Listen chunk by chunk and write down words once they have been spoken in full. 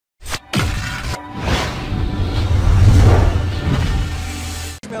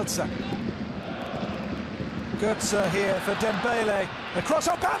Schmelzer. Götze here for Dembele. Across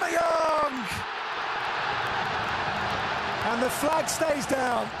Aubameyang! And the flag stays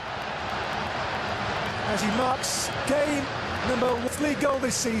down as he marks game number 1 league goal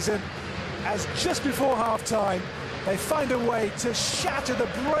this season, as just before half-time they find a way to shatter the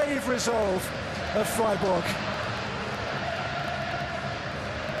brave resolve of Freiburg.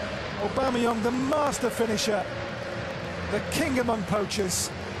 Aubameyang, the master finisher, the king among poachers.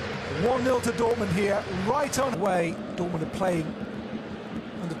 1-0 to Dortmund here, right on way. Dortmund are playing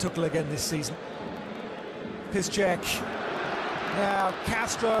under Tuchel again this season. Piszczek. Now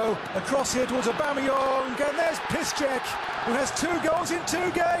Castro across here towards Aubameyang, and there's Piszczek, who has 2 goals in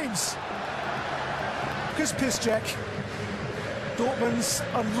 2 games. Because Piszczek, Dortmund's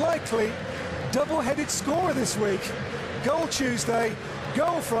unlikely double-headed scorer this week. Goal Tuesday,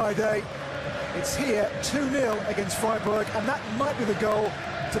 goal Friday. It's here, 2-0 against Freiburg, and that might be the goal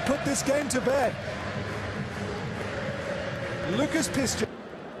to put this game to bed. Lucas Piszczek.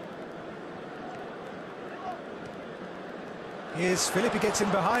 Here's Philipp, he gets in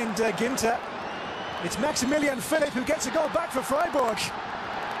behind Ginter. It's Maximilian Philipp who gets a goal back for Freiburg.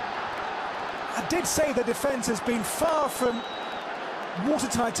 I did say the defence has been far from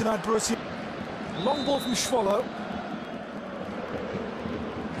watertight tonight, Borussia. Long ball from Schwolo.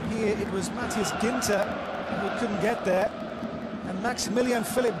 Here it was Matthias Ginter who couldn't get there, and Maximilian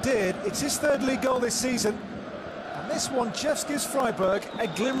Philipp did. It's his 3rd league goal this season, and this one just gives Freiburg a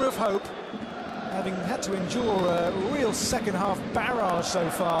glimmer of hope, having had to endure a real second-half barrage so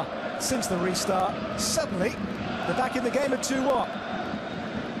far since the restart. Suddenly, they're back in the game at 2-1.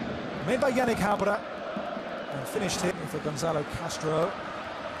 Made by Yannick Haberer, and finished here for Gonzalo Castro.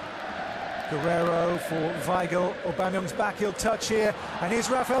 Guerrero for Weigl. Aubameyang's back, he'll touch here, and here's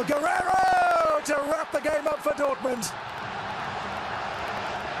Rafael Guerrero to wrap the game up for Dortmund.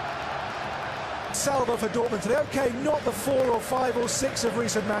 Salvo for Dortmund today. Okay, not the 4 or 5 or 6 of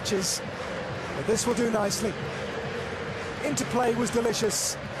recent matches, but this will do nicely. Interplay was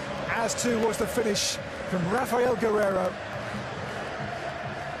delicious, as too was the finish from Rafael Guerrero.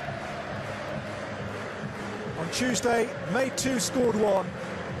 On Tuesday, made 2, scored 1.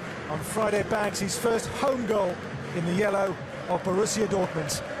 On Friday, bags his first home goal in the yellow of Borussia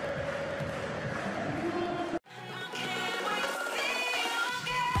Dortmund.